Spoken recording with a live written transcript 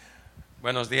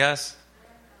Buenos días.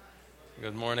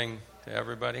 Good morning to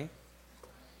everybody.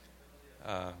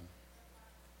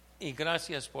 Y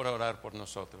gracias por orar por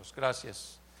nosotros.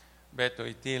 Gracias, Beto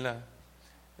y Tila.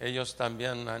 Ellos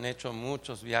también han hecho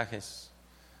muchos viajes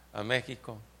a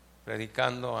México,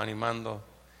 predicando, animando,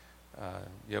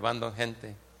 llevando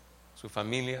gente, su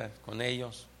familia con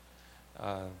ellos.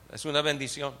 Es una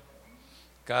bendición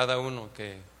cada uno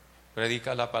que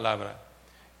predica la palabra.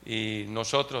 Y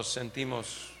nosotros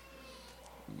sentimos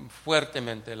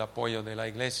fuertemente el apoyo de la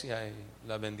iglesia y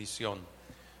la bendición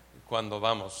cuando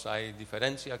vamos. Hay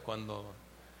diferencia cuando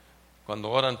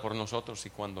oran por nosotros y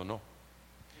cuando no.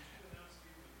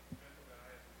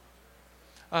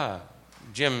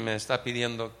 Jim me está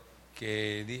pidiendo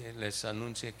que les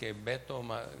anuncie que Beto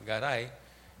Garay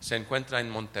se encuentra en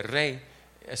Monterrey.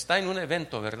 Está en un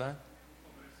evento, ¿verdad?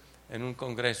 En un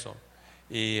congreso.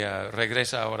 Y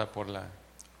regresa ahora por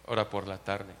la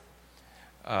tarde.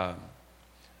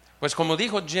 Pues como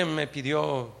dijo Jim, me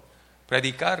pidió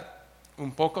predicar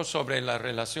un poco sobre la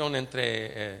relación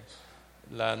entre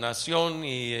la nación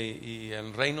y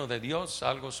el reino de Dios,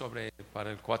 algo para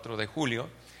el 4 de julio.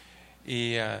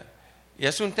 Y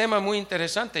es un tema muy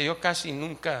interesante. Yo casi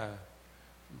nunca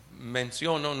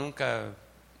nunca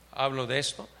hablo de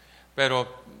esto,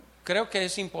 pero creo que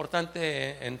es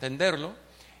importante entenderlo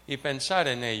y pensar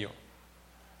en ello.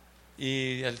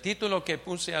 Y el título que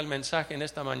puse al mensaje en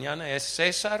esta mañana es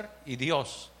César y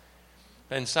Dios,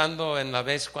 pensando en la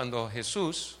vez cuando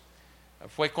Jesús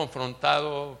fue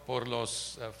confrontado por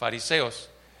los fariseos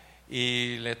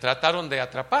y le trataron de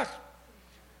atrapar,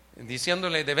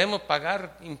 diciéndole, ¿debemos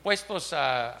pagar impuestos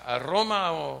a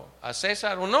Roma o a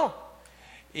César o no?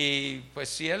 Y pues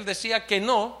si él decía que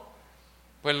no,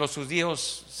 pues los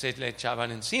judíos se le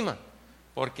echaban encima,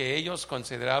 porque ellos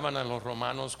consideraban a los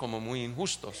romanos como muy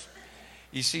injustos.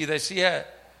 Y si decía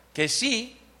que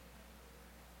sí,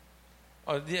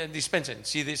 dispensen,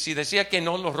 si decía que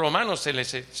no, los romanos se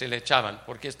le echaban,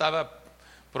 porque estaba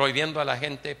prohibiendo a la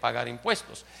gente pagar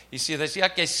impuestos. Y si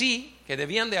decía que sí, que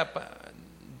debían de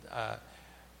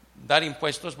dar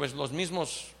impuestos, pues los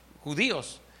mismos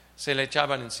judíos se le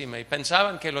echaban encima y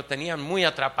pensaban que lo tenían muy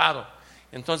atrapado.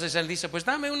 Entonces él dice, pues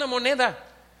dame una moneda.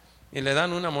 Y le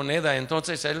dan una moneda.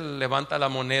 Entonces él levanta la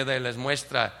moneda y les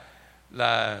muestra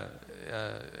la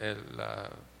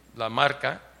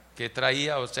marca que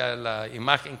traía, o sea, la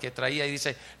imagen que traía, y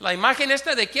dice, ¿la imagen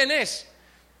esta de quién es?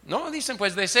 No, dicen,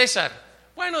 pues de César.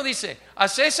 Bueno, dice, a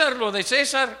César lo de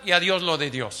César y a Dios lo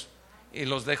de Dios. Y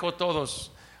los dejó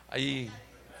todos ahí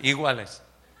iguales.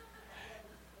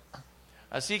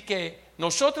 Así que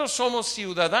nosotros somos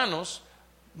ciudadanos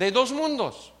de dos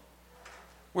mundos.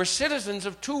 We're citizens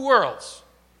of two worlds.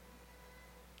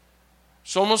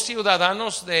 Somos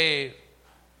ciudadanos de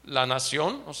la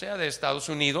nación, o sea, de Estados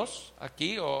Unidos,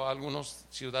 aquí, o algunos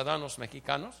ciudadanos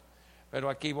mexicanos, pero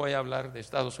aquí voy a hablar de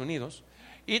Estados Unidos.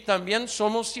 Y también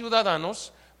somos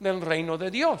ciudadanos del reino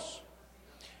de Dios.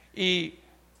 Y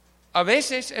a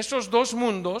veces esos dos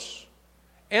mundos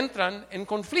entran en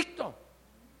conflicto.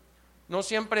 No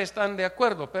siempre están de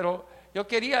acuerdo, pero yo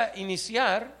quería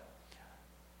iniciar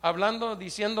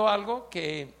diciendo algo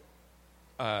que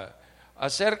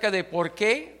acerca de por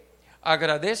qué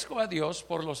agradezco a Dios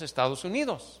por los Estados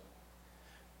Unidos.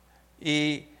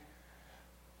 Y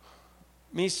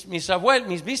mis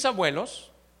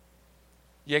bisabuelos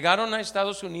llegaron a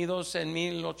Estados Unidos en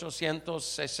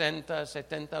 1860,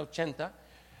 70, 80.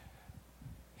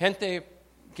 Gente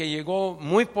que llegó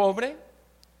muy pobre,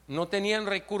 no tenían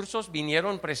recursos,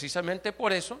 vinieron precisamente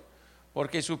por eso,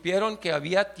 porque supieron que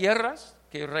había tierras,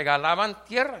 que regalaban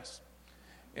tierras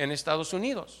en Estados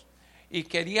Unidos y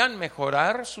querían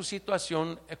mejorar su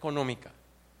situación económica.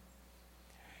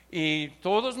 Y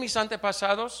todos mis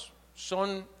antepasados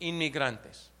son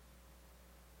inmigrantes,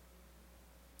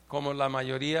 como la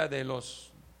mayoría de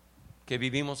los que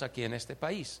vivimos aquí en este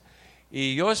país.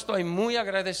 Y yo estoy muy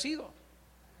agradecido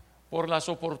por las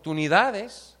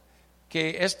oportunidades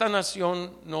que esta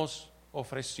nación nos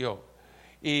ofreció.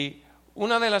 Y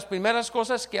una de las primeras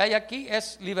cosas que hay aquí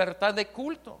es libertad de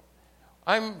culto.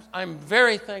 I'm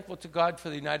very thankful to God for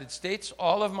the United States.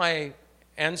 All of my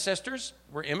ancestors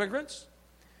were immigrants.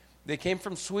 They came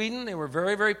from Sweden. They were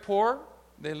very, very poor.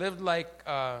 They lived like,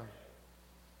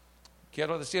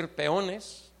 quiero decir,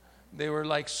 peones. They were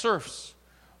like serfs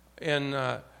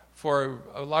for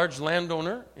a large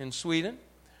landowner in Sweden.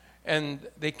 And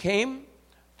they came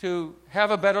to have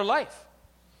a better life.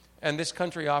 And this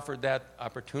country offered that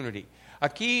opportunity.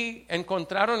 Aquí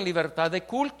encontraron libertad de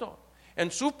culto. En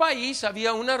su país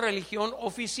había una religión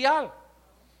oficial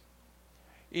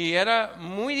y era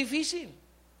muy difícil.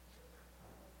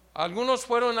 Algunos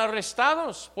fueron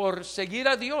arrestados por seguir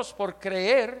a Dios, por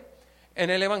creer en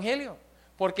el Evangelio,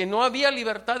 porque no había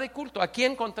libertad de culto. Aquí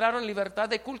encontraron libertad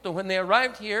de culto. When they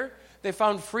arrived here, they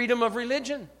found freedom of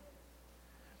religion.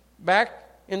 Back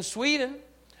in Sweden,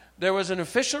 there was an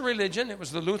official religion. It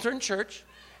was the Lutheran Church,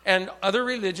 and other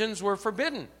religions were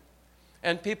forbidden.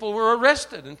 And people were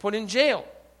arrested and put in jail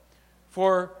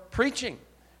for preaching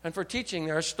and for teaching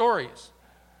their stories.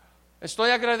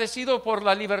 Estoy agradecido por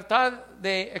la libertad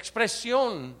de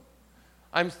expresión.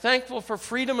 I'm thankful for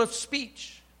freedom of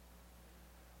speech.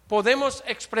 Podemos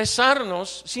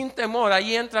expresarnos sin temor.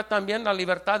 Ahí entra también la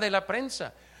libertad de la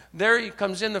prensa. There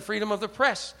comes in the freedom of the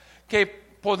press. Que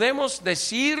podemos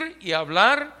decir y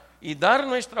hablar y dar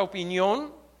nuestra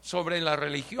opinión sobre la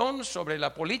religión, sobre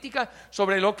la política,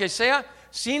 sobre lo que sea,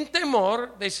 sin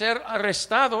temor de ser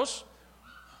arrestados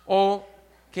o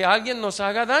que alguien nos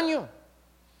haga daño.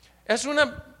 Es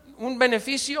un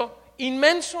beneficio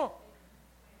inmenso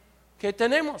que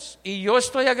tenemos, y yo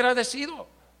estoy agradecido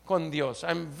con Dios.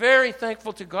 I'm very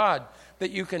thankful to God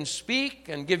that you can speak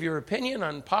and give your opinion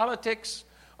on politics,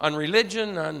 on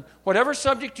religion, on whatever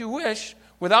subject you wish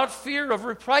without fear of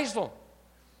reprisal.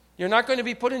 You're not going to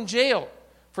be put in jail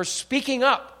for speaking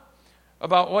up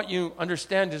about what you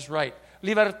understand is right.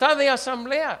 Libertad de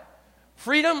asamblea,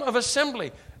 freedom of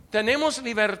assembly. Tenemos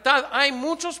libertad. Hay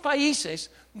muchos países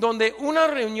donde una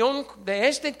reunión de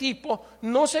este tipo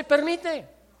no se permite.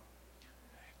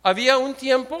 Había un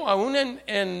tiempo, aún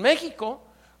en México,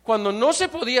 cuando no se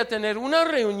podía tener una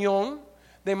reunión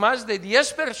de más de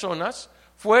 10 personas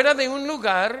fuera de un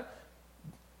lugar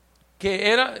que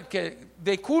era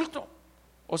de culto,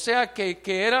 o sea, que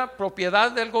era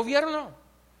propiedad del gobierno.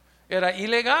 Era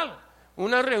ilegal.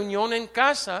 Una reunión en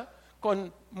casa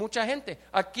con mucha gente.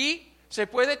 Aquí se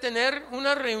puede tener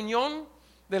una reunión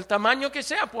del tamaño que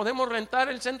sea. Podemos rentar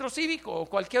el centro cívico o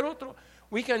cualquier otro.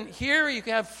 Here you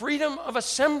can have freedom of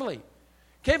assembly.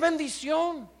 Qué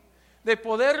bendición de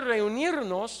poder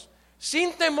reunirnos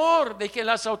sin temor de que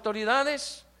las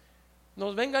autoridades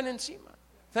nos vengan encima.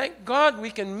 Thank God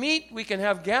we can meet, we can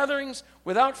have gatherings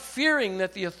without fearing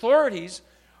that the authorities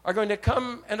are going to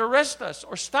come and arrest us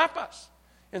or stop us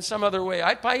in some other way.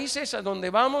 Hay países a donde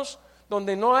vamos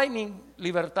donde no hay ni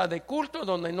libertad de culto,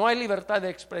 donde no hay libertad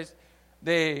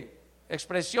de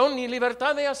expresión ni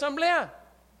libertad de asamblea.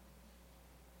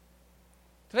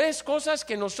 3 cosas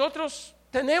que nosotros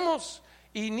tenemos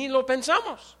y ni lo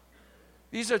pensamos.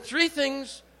 These are 3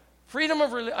 things.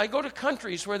 I go to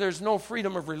countries where there's no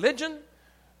freedom of religion,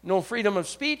 no freedom of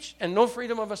speech, and no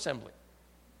freedom of assembly.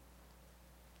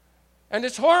 And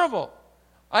it's horrible.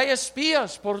 Hay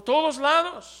espías por todos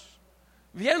lados,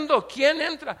 viendo quién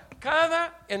entra.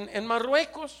 En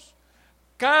Marruecos,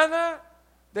 cada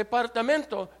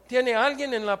departamento tiene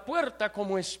alguien en la puerta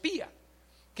como espía,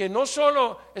 que no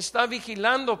solo está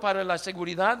vigilando para la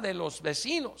seguridad de los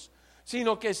vecinos,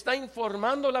 sino que está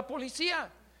informando a la policía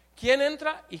quién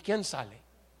entra y quién sale.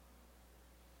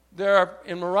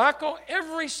 In Morocco,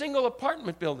 every single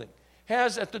apartment building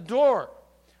has at the door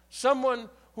someone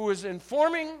who is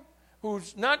informing,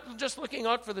 who's not just looking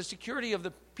out for the security of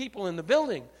the people in the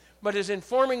building, but is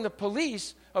informing the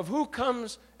police of who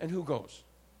comes and who goes.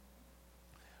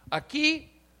 Aquí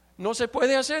no se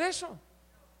puede hacer eso.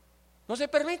 No se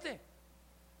permite.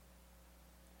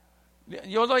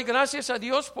 Yo doy gracias a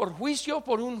Dios por juicio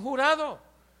por un jurado.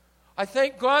 I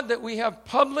thank God that we have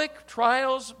public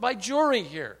trials by jury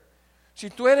here. Si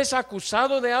tú eres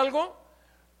acusado de algo,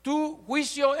 tu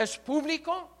juicio es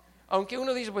público, aunque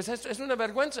uno dice, pues es una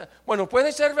vergüenza. Bueno,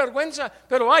 puede ser vergüenza,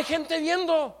 pero hay gente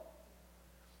viendo.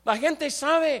 La gente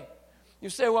sabe. You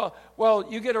say, well,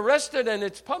 you get arrested and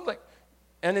it's public,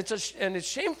 and it's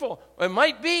shameful. It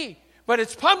might be, but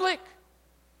it's public.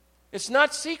 It's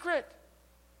not secret.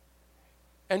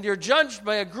 And you're judged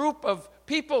by a group of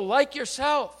people like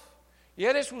yourself. Y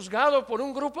eres juzgado por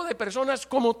un grupo de personas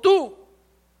como tú.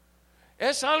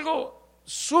 Es algo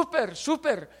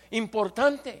súper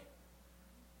importante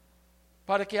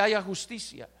para que haya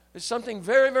justicia. It's something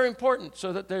very, very important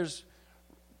so that there's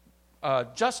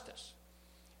justice.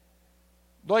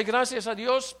 Doy gracias a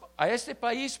Dios a este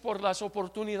país por las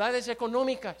oportunidades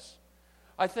económicas.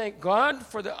 I thank God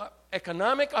for the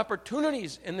economic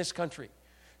opportunities in this country.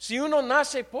 Si uno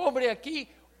nace pobre aquí,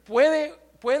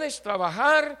 puedes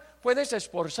trabajar, puedes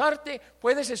esforzarte,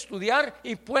 puedes estudiar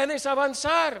y puedes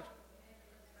avanzar.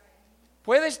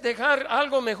 Puedes dejar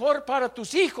algo mejor para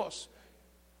tus hijos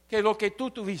que lo que tú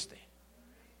tuviste.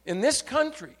 In this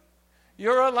country,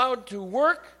 you're allowed to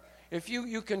work. If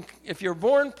you're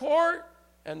born poor,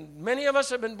 and many of us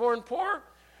have been born poor,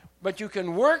 but you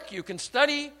can work, you can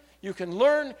study, you can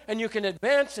learn, and you can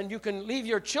advance, and you can leave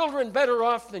your children better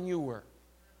off than you were.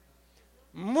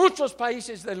 Muchos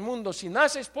países del mundo, si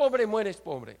naces pobre, mueres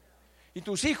pobre. Y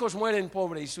tus hijos mueren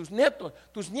pobres, y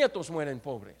tus nietos mueren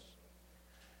pobres.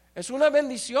 Es una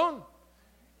bendición.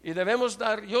 Y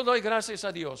yo doy gracias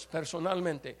a Dios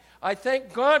personalmente. I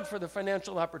thank God for the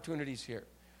financial opportunities here.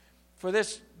 For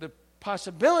the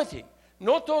possibility.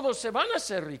 No todos se van a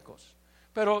ser ricos,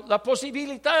 pero la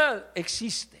posibilidad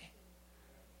existe.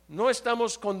 No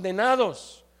estamos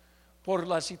condenados por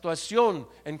la situación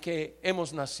en que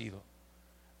hemos nacido.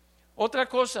 Otra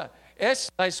cosa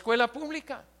es la escuela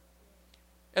pública,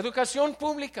 educación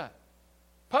pública,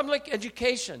 public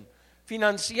education,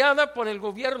 financiada por el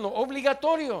gobierno,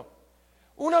 obligatorio,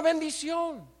 una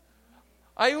bendición.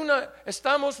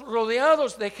 Estamos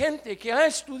rodeados de gente que ha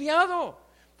estudiado.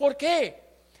 ¿Por qué?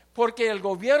 Porque el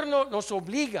gobierno nos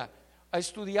obliga a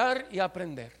estudiar y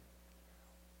aprender.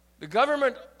 The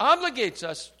government obligates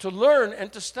us to learn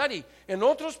and to study. En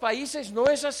otros países no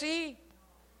es así.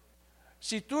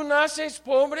 Si tú naces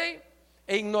pobre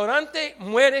e ignorante,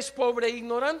 mueres pobre e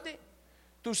ignorante.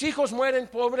 Tus hijos mueren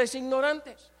pobres e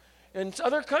ignorantes. In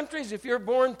other countries, if you're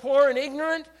born poor and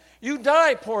ignorant, you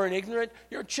die poor and ignorant.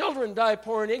 Your children die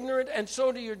poor and ignorant, and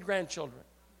so do your grandchildren.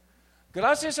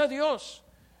 Gracias a Dios.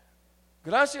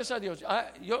 Gracias a Dios.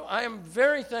 I am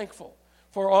very thankful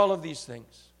for all of these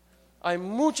things. Hay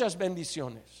muchas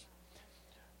bendiciones.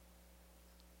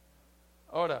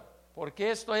 Ahora, ¿por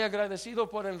qué estoy agradecido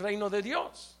por el reino de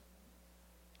Dios?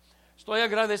 Estoy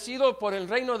agradecido por el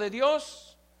reino de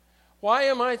Dios. Why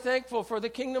am I thankful for the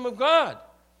kingdom of God?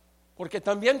 Porque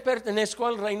también pertenezco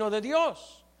al reino de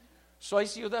Dios. Soy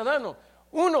ciudadano.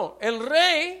 El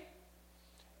rey,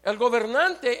 el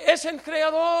gobernante, es el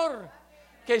creador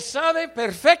que sabe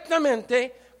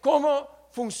perfectamente cómo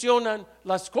funcionan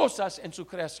las cosas en su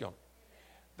creación.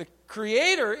 The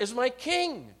creator is my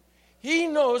king. He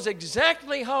knows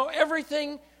exactly how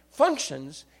everything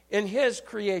functions in his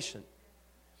creation.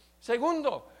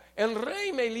 Segundo, el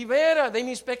rey me libera de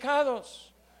mis pecados.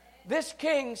 This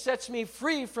king sets me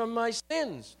free from my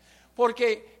sins.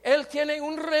 Porque él tiene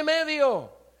un remedio.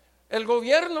 El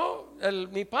gobierno,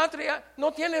 mi patria,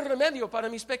 no tiene remedio para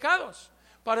mis pecados,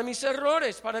 para mis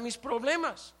errores, para mis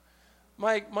problemas.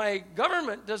 My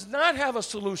government does not have a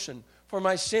solution for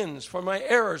my sins, for my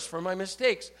errors, for my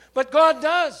mistakes. But God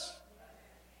does.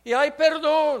 Y hay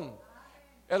perdón.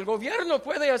 El gobierno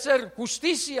puede hacer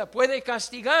justicia, puede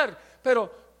castigar, pero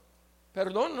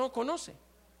perdón no conoce.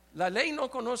 La ley no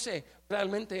conoce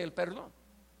realmente el perdón.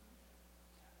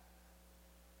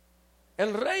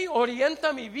 El rey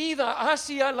orienta mi vida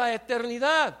hacia la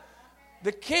eternidad.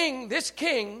 This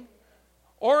king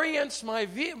orients my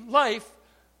life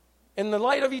in the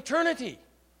light of eternity.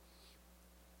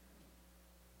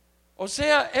 O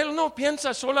sea, él no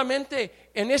piensa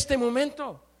solamente en este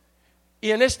momento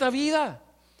y en esta vida,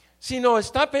 sino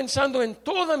está pensando en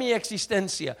toda mi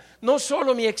existencia, no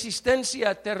solo mi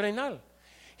existencia terrenal.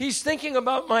 He's thinking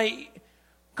about my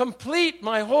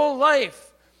whole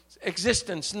life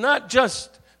existence, not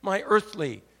just my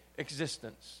earthly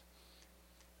existence.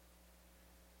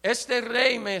 Este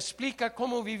rey me explica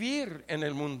cómo vivir en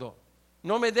el mundo,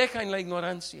 no me deja en la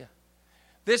ignorancia.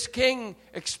 This king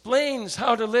explains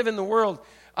how to live in the world.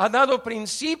 Ha dado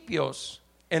principios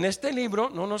en este libro,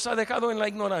 no nos ha dejado en la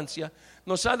ignorancia,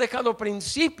 nos ha dejado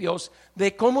principios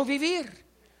de cómo vivir.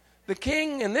 The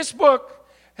king in this book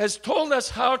has told us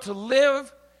how to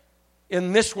live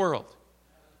in this world.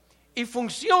 Y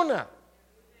funciona.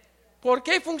 ¿Por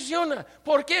qué funciona?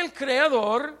 Porque el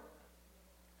creador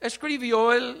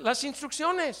escribió las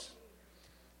instrucciones.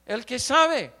 El que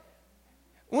sabe.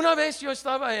 Una vez yo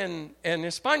estaba en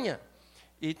España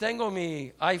y tengo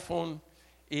mi iPhone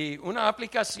y una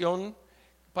aplicación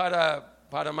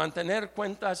para mantener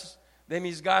cuentas de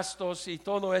mis gastos y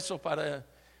todo eso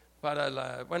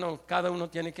cada uno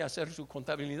tiene que hacer su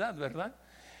contabilidad, ¿verdad?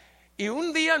 Y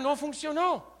un día no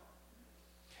funcionó.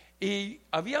 Y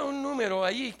había un número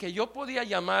ahí que yo podía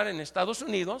llamar en Estados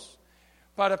Unidos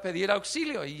para pedir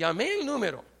auxilio. Y llamé el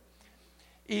número.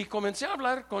 Y comencé a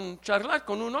charlar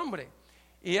con un hombre.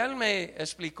 Y él me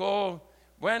explicó,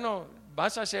 bueno,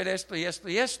 vas a hacer esto y esto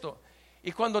y esto.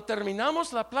 Y cuando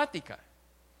terminamos la plática,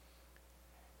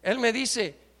 él me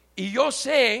dice, y yo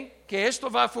sé que esto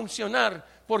va a funcionar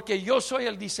porque yo soy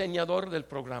el diseñador del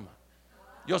programa.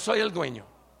 Yo soy el dueño.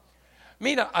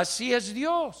 Mira, así es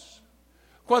Dios.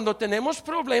 Cuando tenemos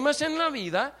problemas en la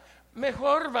vida,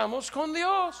 mejor vamos con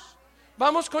Dios.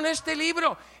 Vamos con este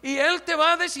libro y Él te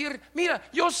va a decir, mira,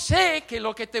 yo sé que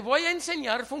lo que te voy a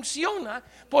enseñar funciona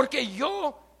porque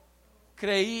yo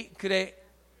creí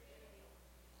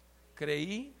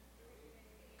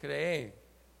Creé,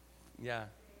 ya,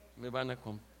 me van a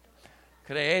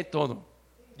creé todo.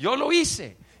 Yo lo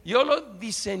hice, yo lo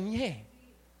diseñé.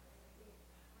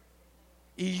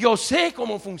 Y yo sé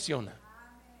cómo funciona.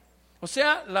 O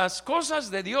sea, las cosas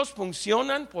de Dios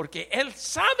funcionan porque Él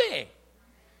sabe.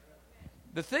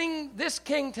 This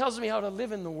king tells me how to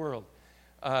live in the world.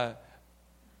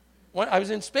 When I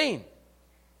was in Spain,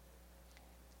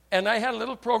 and I had a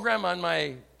little program on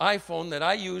my iPhone that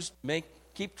I used to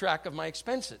keep track of my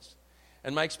expenses.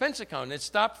 And my expense account, it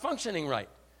stopped functioning right.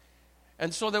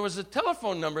 And so there was a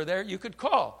telephone number there you could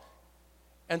call.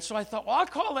 And so I thought, well, I'll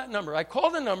call that number. I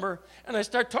called the number, and I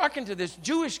start talking to this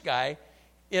Jewish guy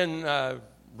in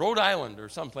Rhode Island or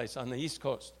someplace on the East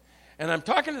Coast. And I'm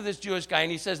talking to this Jewish guy,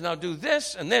 and he says, now do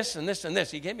this and this and this and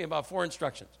this. He gave me about 4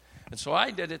 instructions. And so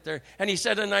I did it there. And he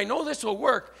said, and I know this will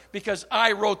work because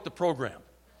I wrote the program.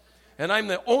 And I'm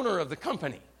the owner of the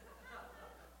company.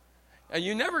 And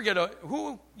you never get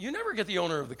the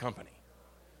owner of the company.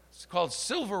 It's called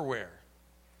silverware.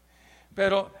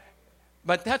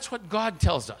 But that's what God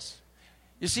tells us.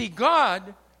 You see,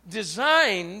 God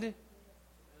designed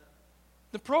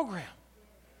the program.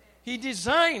 He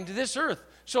designed this earth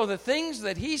so the things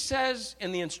that He says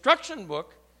in the instruction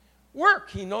book work.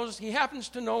 He happens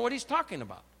to know what He's talking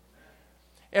about.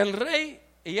 El rey,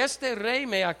 y este rey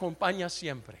me acompaña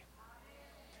siempre.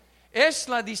 Es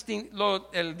el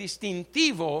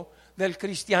distintivo del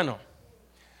cristiano.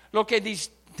 Lo que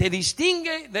te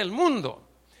distingue del mundo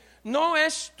no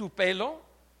es tu pelo,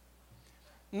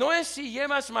 no es si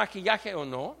llevas maquillaje o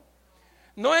no,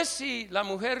 no es si la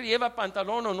mujer lleva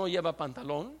pantalón o no lleva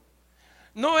pantalón,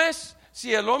 no es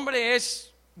si el hombre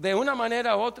es de una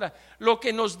manera u otra. Lo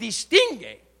que nos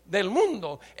distingue del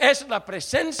mundo es la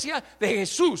presencia de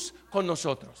Jesús con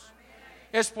nosotros.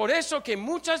 Es por eso que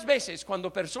muchas veces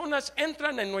cuando personas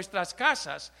entran en nuestras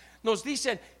casas, nos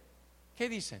dicen, ¿qué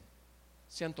dicen?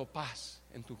 Siento paz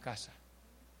en tu casa.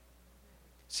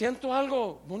 Siento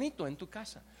algo bonito en tu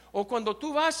casa. O cuando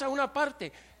tú vas a una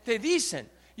parte, te dicen,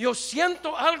 yo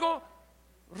siento algo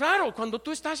raro cuando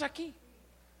tú estás aquí.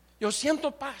 Yo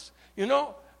siento paz. You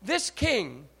know, this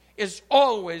king is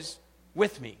always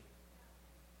with me.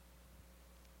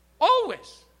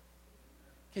 Always.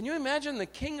 Can you imagine the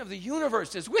king of the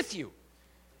universe is with you?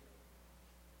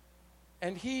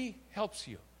 And he helps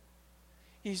you.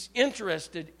 He's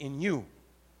interested in you.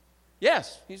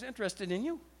 Yes, he's interested in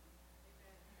you.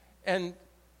 And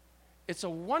it's a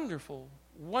wonderful,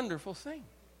 wonderful thing.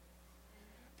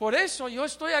 Por eso yo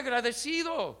estoy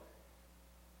agradecido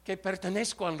que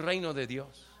pertenezco al reino de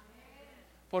Dios.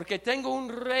 Porque tengo un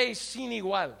rey sin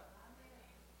igual.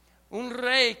 Un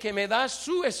rey que me da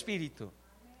su espíritu.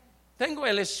 Tengo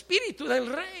el espíritu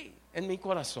del rey en mi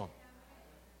corazón.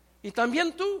 Y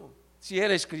también tú, si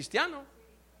eres cristiano.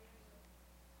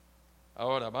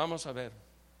 Ahora, vamos a ver.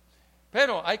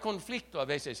 Pero hay conflicto a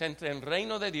veces entre el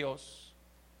reino de Dios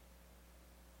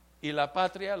y la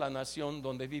patria, la nación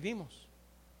donde vivimos.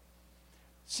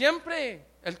 Siempre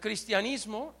el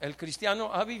cristiano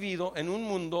ha vivido en un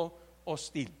mundo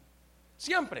hostil.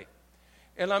 Siempre.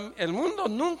 El mundo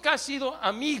nunca ha sido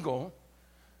amigo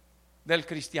del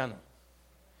cristiano.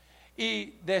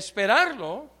 Y de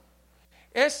esperarlo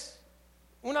es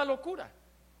una locura.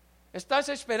 Estás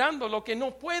esperando lo que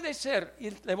no puede ser. Y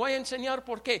te voy a enseñar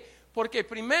por qué. Porque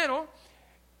primero,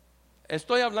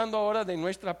 estoy hablando ahora de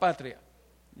nuestra patria.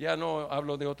 Ya no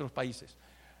hablo de otros países.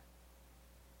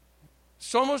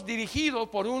 Somos dirigidos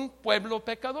por un pueblo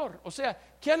pecador. O sea,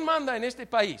 ¿quién manda en este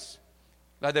país?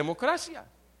 La democracia,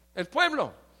 el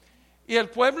pueblo. Y el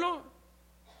pueblo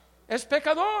es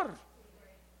pecador.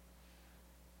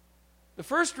 The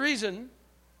first reason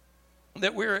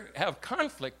that we have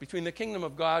conflict between the kingdom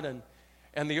of God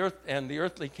and the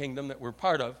earthly kingdom that we're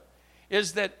part of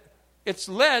is that it's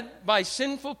led by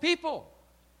sinful people.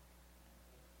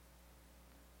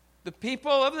 The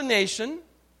people of the nation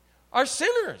are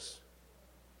sinners.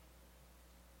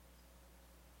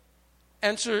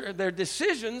 And so their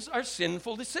decisions are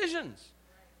sinful decisions.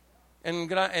 En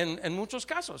muchos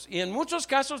casos. Y en muchos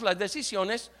casos las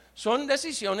decisiones son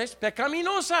decisiones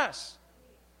pecaminosas.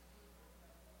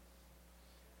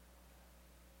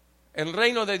 El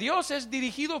reino de Dios es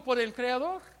dirigido por el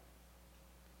Creador.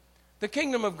 The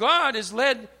kingdom of God is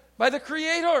led by the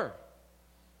Creator,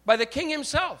 by the King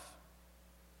Himself,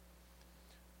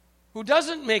 who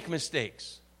doesn't make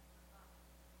mistakes,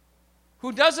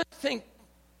 who doesn't think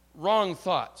wrong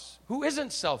thoughts, who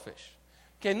isn't selfish,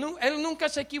 que Él nunca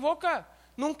se equivoca,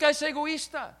 nunca es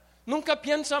egoísta, nunca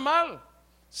piensa mal,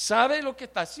 sabe lo que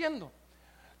está haciendo.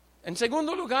 En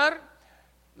segundo lugar,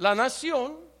 la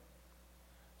nación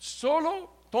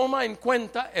solo toma en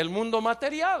cuenta el mundo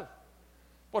material.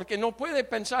 porque no puede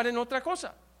pensar en otra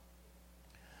cosa.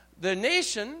 The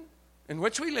nation in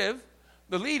which we live,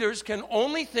 the leaders can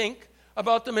only think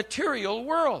about the material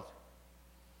world.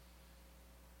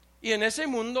 Y en ese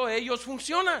mundo ellos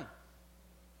funcionan.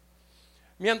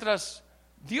 Mientras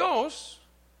Dios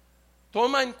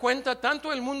toma en cuenta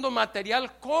tanto el mundo material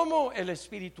como el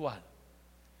espiritual.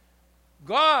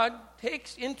 God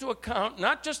takes into account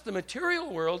not just the material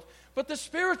world, but the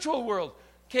spiritual world,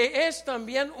 que es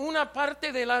también una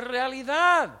parte de la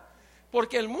realidad,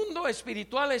 porque el mundo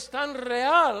espiritual es tan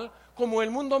real como el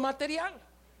mundo material.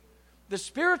 The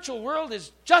spiritual world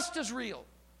is just as real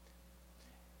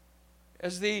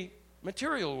as the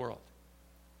material world.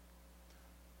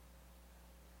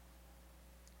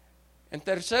 En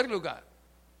tercer lugar,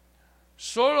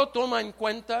 solo toma en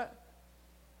cuenta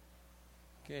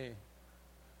que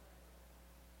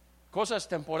cosas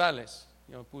temporales.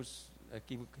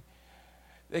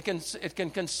 It can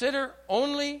consider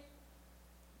only,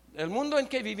 el mundo en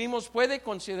que vivimos puede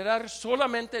considerar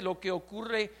solamente lo que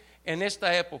ocurre en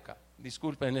esta época.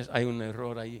 Disculpen, hay un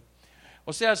error ahí.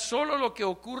 O sea, solo lo que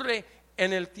ocurre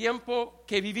en el tiempo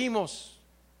que vivimos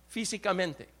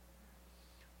físicamente.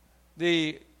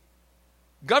 The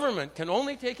government can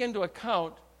only take into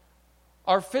account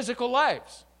our physical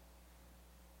lives.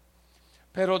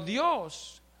 Pero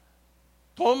Dios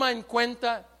toma en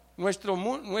cuenta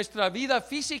nuestra vida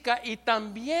física y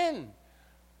también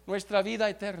nuestra vida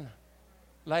eterna.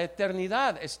 La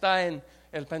eternidad está en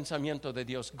el pensamiento de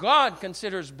Dios. God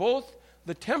considers both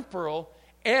the temporal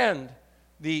and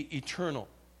the eternal.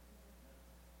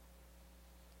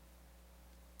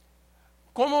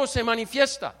 ¿Cómo se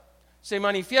manifiesta? Se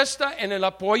manifiesta en el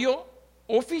apoyo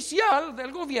oficial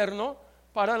del gobierno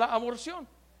para la aborción,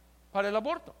 para el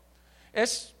aborto.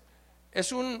 Es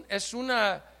un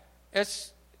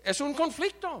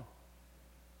conflicto.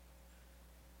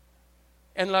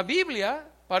 En la Biblia,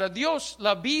 para Dios,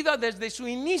 la vida desde su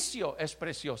inicio es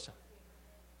preciosa.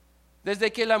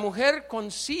 Desde que la mujer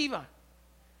conciba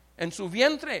en su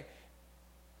vientre,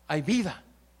 hay vida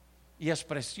y es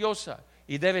preciosa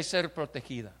y debe ser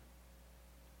protegida.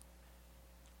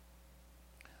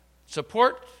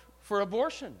 Support for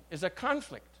abortion is a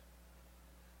conflict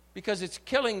because it's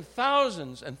killing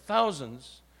thousands and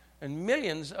thousands and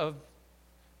millions of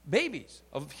babies,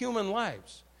 of human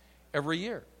lives every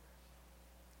year.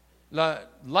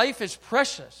 Life is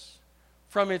precious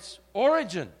from its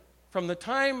origin, from the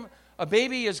time a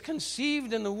baby is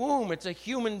conceived in the womb, it's a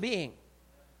human being.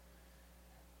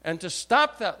 And to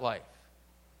stop that life,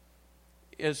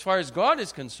 as far as God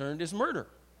is concerned, is murder.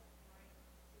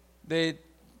 De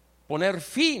poner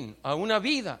fin a una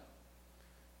vida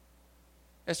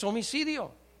es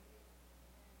homicidio,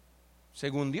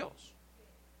 según Dios.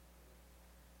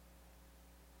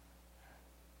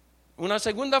 Una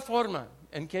segunda forma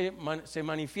en que se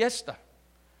manifiesta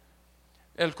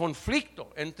el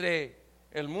conflicto entre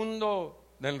el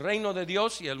mundo del reino de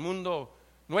Dios y el mundo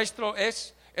nuestro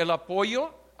es el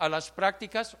apoyo a las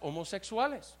prácticas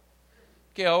homosexuales,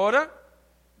 que ahora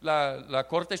la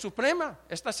Corte Suprema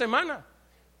esta semana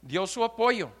dio su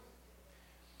apoyo.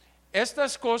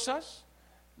 Estas cosas,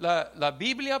 la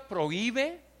Biblia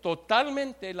prohíbe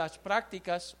totalmente las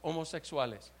prácticas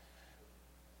homosexuales.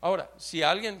 Ahora,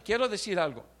 quiero decir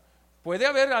algo, puede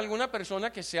haber alguna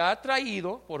persona que sea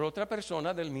atraído por otra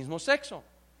persona del mismo sexo,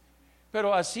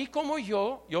 pero así como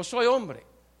yo soy hombre,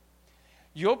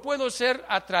 yo puedo ser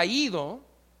atraído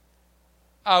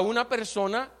a una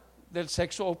persona del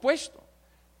sexo opuesto,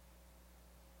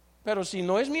 pero si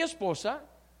no es mi esposa,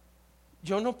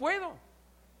 yo no puedo.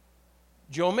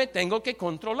 Yo me tengo que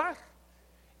controlar.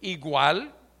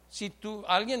 Igual, si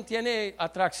alguien tiene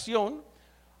atracción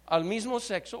al mismo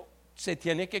sexo, se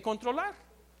tiene que controlar.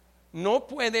 No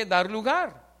puede dar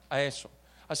lugar a eso.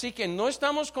 Así que no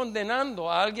estamos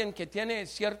condenando a alguien que tiene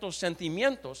ciertos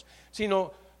sentimientos,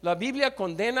 sino la Biblia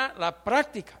condena la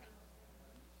práctica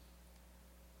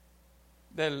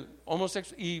del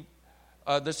homosexual y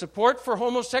the support for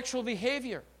homosexual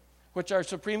behavior, which our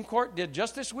Supreme Court did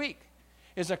just this week,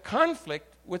 is a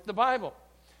conflict with the Bible.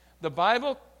 The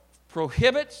Bible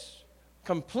prohibits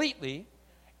completely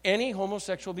any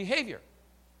homosexual behavior.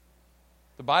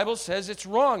 The Bible says it's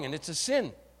wrong and it's a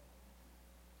sin.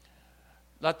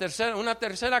 Una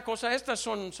tercera cosa, estas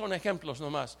son ejemplos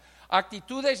nomás.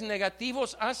 Actitudes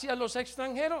negativas hacia los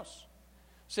extranjeros.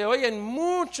 Se oyen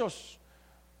muchas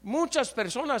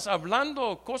personas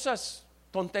hablando cosas,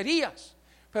 tonterías,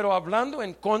 pero hablando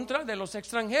en contra de los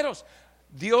extranjeros.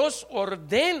 Dios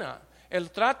ordena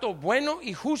el trato bueno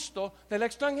y justo del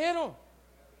extranjero.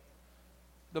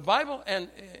 The Bible, and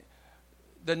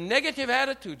the negative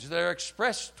attitudes that are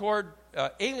expressed toward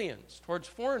aliens, towards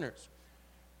foreigners,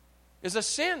 is a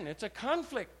sin. It's a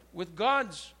conflict with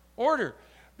God's order,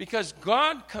 because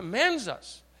God commands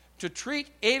us to treat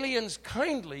aliens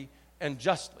kindly and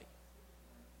justly.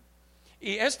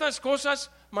 Y estas cosas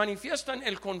manifiestan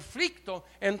el conflicto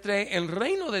entre el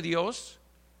reino de Dios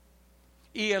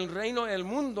y el reino del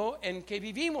mundo en que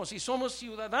vivimos, y somos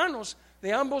ciudadanos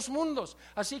de ambos mundos.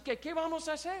 Así que, ¿qué vamos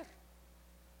a hacer?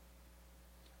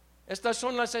 Estas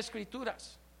son las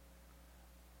escrituras.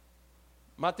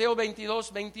 Mateo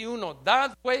 22, 21.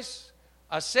 Dad pues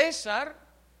a César,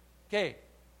 ¿qué?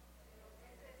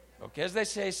 Lo que es de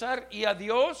César, y a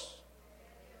Dios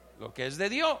lo que es de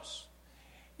Dios.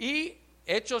 Y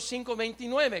Hechos 5,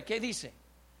 29, ¿qué dice?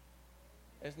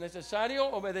 Es necesario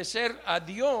obedecer a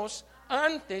Dios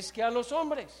antes que a los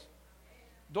hombres.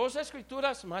 Dos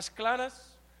escrituras más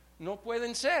claras no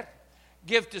pueden ser.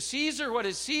 Give to Caesar what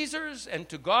is Caesar's, and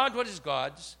to God what is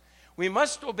God's. We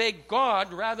must obey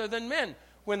God rather than men.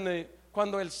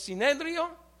 Cuando el Sinedrio,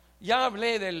 ya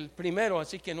hablé del primero,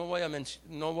 así que no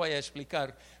voy a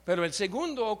explicar, pero el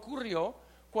segundo ocurrió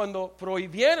cuando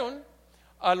prohibieron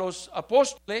a los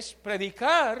apóstoles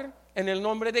predicar en el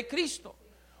nombre de Cristo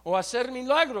o hacer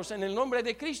milagros en el nombre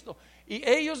de Cristo. Y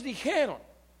ellos dijeron,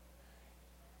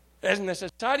 es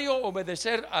necesario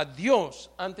obedecer a Dios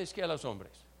antes que a los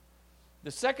hombres.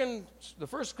 The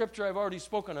first scripture I've already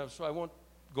spoken of, so I won't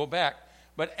go back.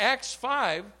 But Acts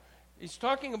 5 is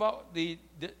talking about the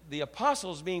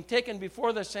apostles being taken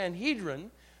before the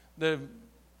Sanhedrin, the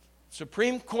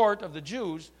supreme court of the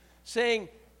Jews, saying,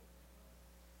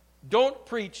 don't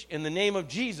preach in the name of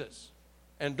Jesus,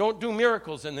 and don't do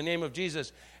miracles in the name of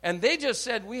Jesus. And they just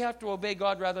said, we have to obey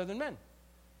God rather than men.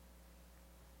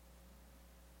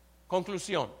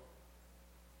 Conclusión.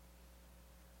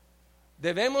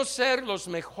 Debemos ser los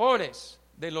mejores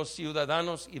de los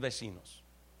ciudadanos y vecinos.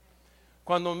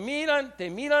 Cuando te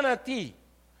miran a ti,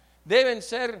 deben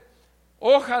ser,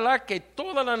 ojalá que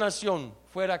toda la nación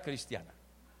fuera cristiana,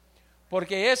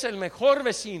 porque es el mejor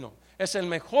vecino, es el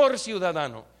mejor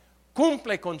ciudadano,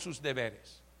 cumple con sus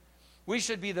deberes. We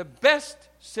should be the best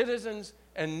citizens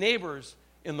and neighbors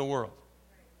in the world.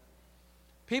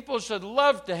 People should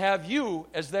love to have you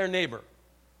as their neighbor.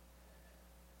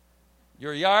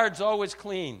 Your yard's always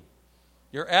clean.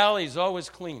 Your alley's always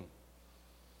clean.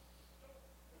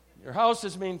 Your house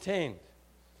is maintained.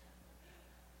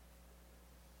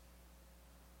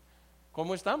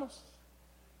 ¿Cómo estamos?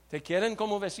 ¿Te quieren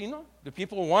como vecino? Do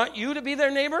people want you to be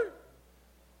their neighbor?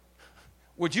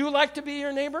 Would you like to be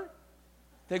your neighbor?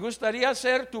 ¿Te gustaría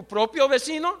ser tu propio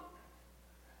vecino?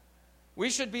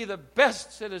 We should be the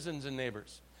best citizens and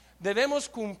neighbors. Debemos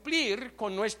cumplir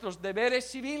con nuestros deberes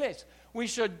civiles. We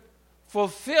should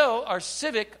fulfill our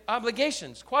civic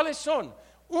obligations. ¿Cuáles son?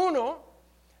 Uno,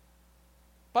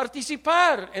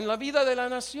 participar en la vida de la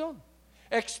nación.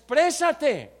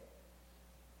 Exprésate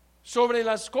sobre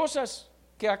las cosas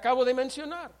que acabo de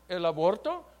mencionar. El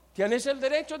aborto, tienes el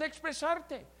derecho de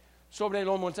expresarte. Sobre el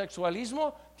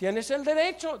homosexualismo, tienes el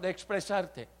derecho de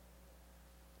expresarte.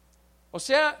 O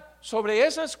sea, sobre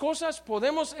esas cosas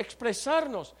podemos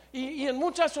expresarnos, y en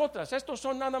muchas otras. Estos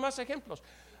son nada más ejemplos.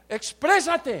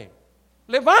 Exprésate,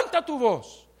 levanta tu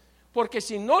voz, porque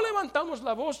si no levantamos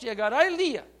la voz, llegará el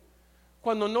día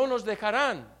cuando no nos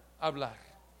dejarán hablar.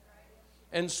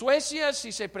 En Suecia,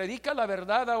 si se predica la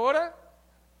verdad ahora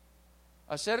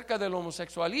acerca del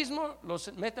homosexualismo,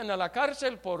 los meten a la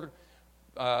cárcel por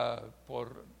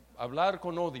hablar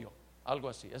con odio, algo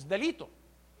así. Es delito.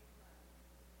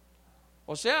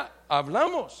 O sea,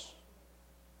 hablamos.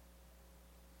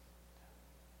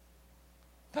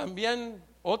 También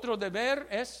otro deber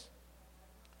es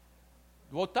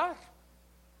votar.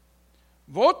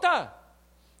 Vota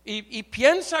y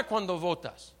piensa cuando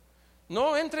votas.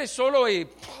 No entres solo y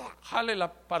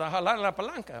para jalar la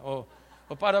palanca o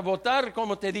para votar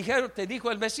como te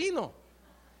dijo el vecino.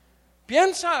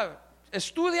 Piensa,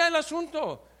 estudia el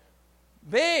asunto,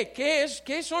 ve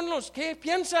qué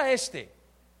piensa este.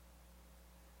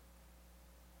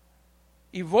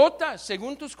 Y vota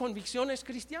según tus convicciones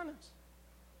cristianas.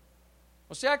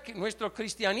 O sea que nuestro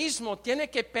cristianismo tiene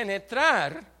que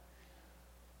penetrar.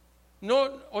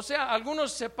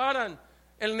 Algunos separan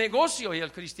el negocio y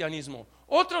el cristianismo.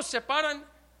 Otros separan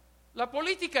la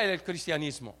política y el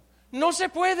cristianismo. No se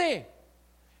puede.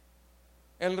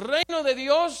 El reino de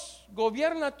Dios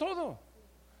gobierna todo,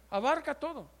 abarca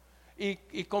todo.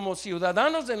 Y como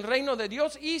ciudadanos del reino de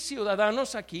Dios y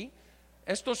ciudadanos aquí,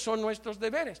 estos son nuestros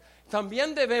deberes.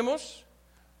 También debemos,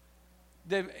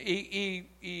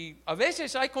 y a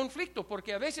veces hay conflicto,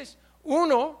 porque a veces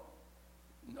no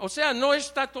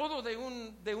está todo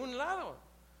de un lado.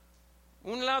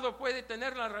 Un lado puede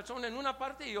tener la razón en una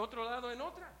parte y otro lado en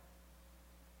otra.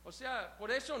 O sea,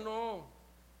 por eso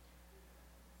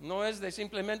no es de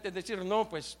simplemente decir, no,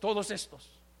 pues todos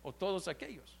estos o todos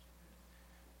aquellos.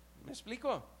 ¿Me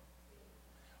explico?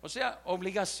 O sea,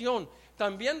 obligación.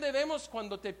 También debemos,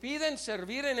 cuando te piden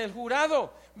servir en el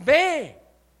jurado, ve,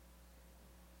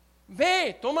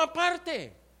 toma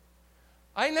parte.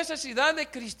 Hay necesidad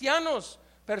de cristianos,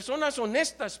 personas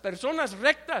honestas, personas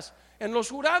rectas en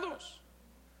los jurados.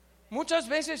 Muchas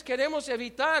veces queremos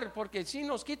evitar porque sí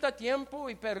nos quita tiempo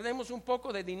y perdemos un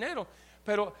poco de dinero,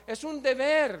 pero es un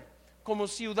deber como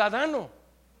ciudadano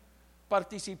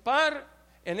participar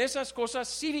en esas cosas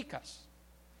cívicas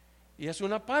y es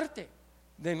una parte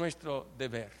de nuestro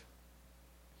deber.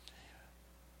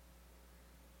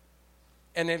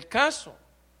 En el caso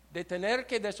de tener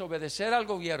que desobedecer al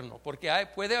gobierno, porque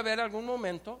puede haber algún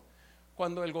momento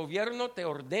cuando el gobierno te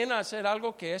ordena hacer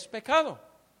algo que es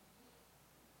pecado.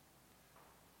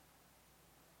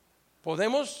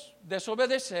 Podemos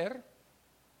desobedecer,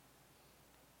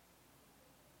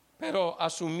 pero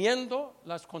asumiendo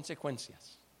las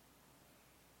consecuencias.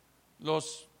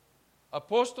 Los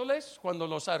apóstoles, cuando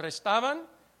los arrestaban,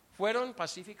 fueron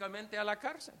pacíficamente a la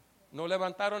cárcel. No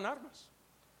levantaron armas,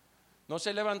 no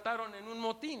se levantaron en un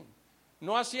motín,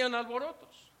 no hacían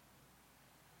alborotos.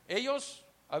 Ellos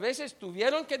a veces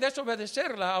tuvieron que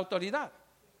desobedecer la autoridad,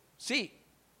 sí,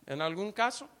 en algún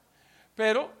caso,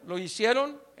 pero lo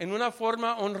hicieron en una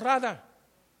forma honrada,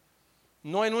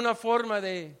 no en una forma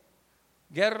de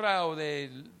guerra o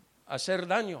de hacer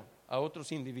daño a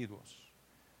otros individuos.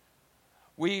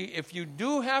 If you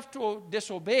do have to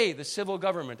disobey the civil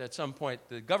government at some point,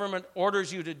 the government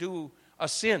orders you to do a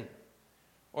sin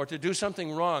or to do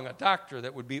something wrong, a doctor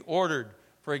that would be ordered,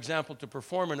 for example, to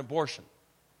perform an abortion,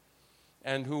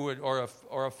 and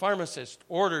or a pharmacist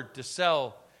ordered to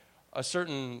sell a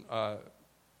certain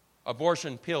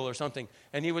abortion pill or something,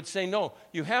 and he would say, no,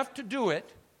 you have to do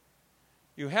it,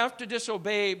 you have to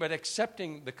disobey, but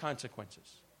accepting the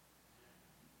consequences.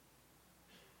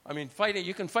 I mean,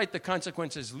 you can fight the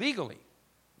consequences legally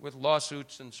with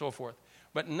lawsuits and so forth,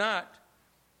 but not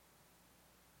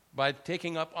by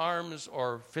taking up arms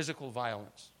or physical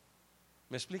violence.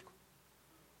 ¿Me explico?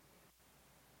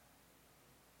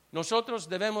 Nosotros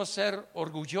debemos ser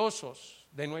orgullosos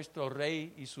de nuestro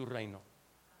rey y su reino.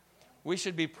 We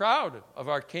should be proud of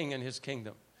our king and his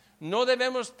kingdom. No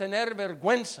debemos tener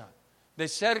vergüenza de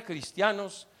ser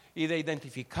cristianos y de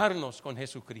identificarnos con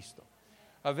Jesucristo.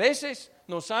 A veces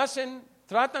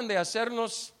tratan de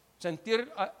hacernos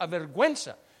sentir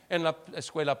vergüenza en la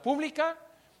escuela pública,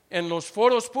 en los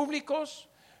foros públicos,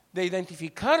 de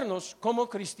identificarnos como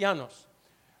cristianos.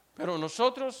 Pero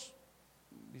nosotros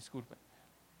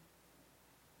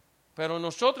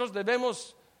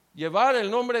debemos llevar el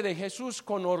nombre de Jesús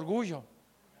con orgullo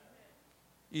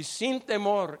y sin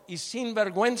temor y sin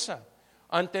vergüenza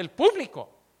ante el público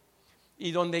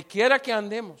y donde quiera que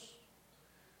andemos,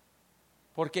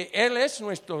 porque Él es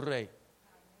nuestro Rey.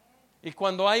 Y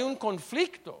cuando hay un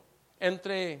conflicto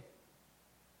entre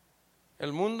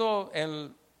el mundo,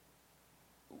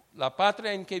 la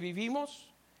patria en que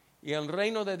vivimos y el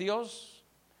reino de Dios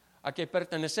a que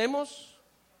pertenecemos,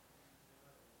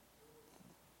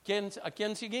 ¿a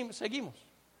quién seguimos?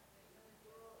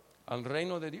 Al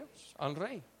reino de Dios, al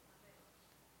Rey.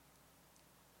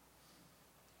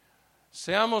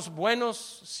 Seamos buenos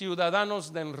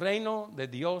ciudadanos del reino de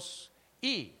Dios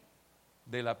y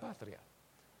de la patria.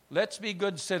 Let's be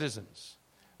good citizens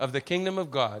of the kingdom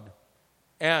of God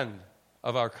and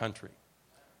of our country.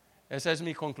 Esa es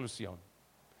mi conclusión.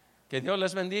 Que Dios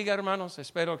les bendiga, hermanos.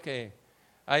 Espero que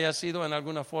haya sido en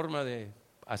alguna forma de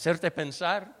hacerte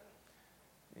pensar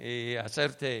y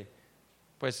hacerte,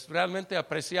 pues, realmente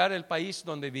apreciar el país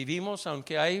donde vivimos,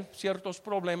 aunque hay ciertos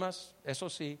problemas, eso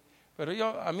sí,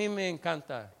 pero a mí me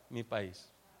encanta mi país,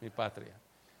 mi patria,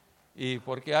 y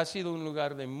porque ha sido un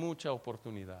lugar de mucha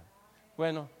oportunidad.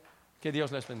 Bueno, que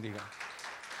Dios les bendiga.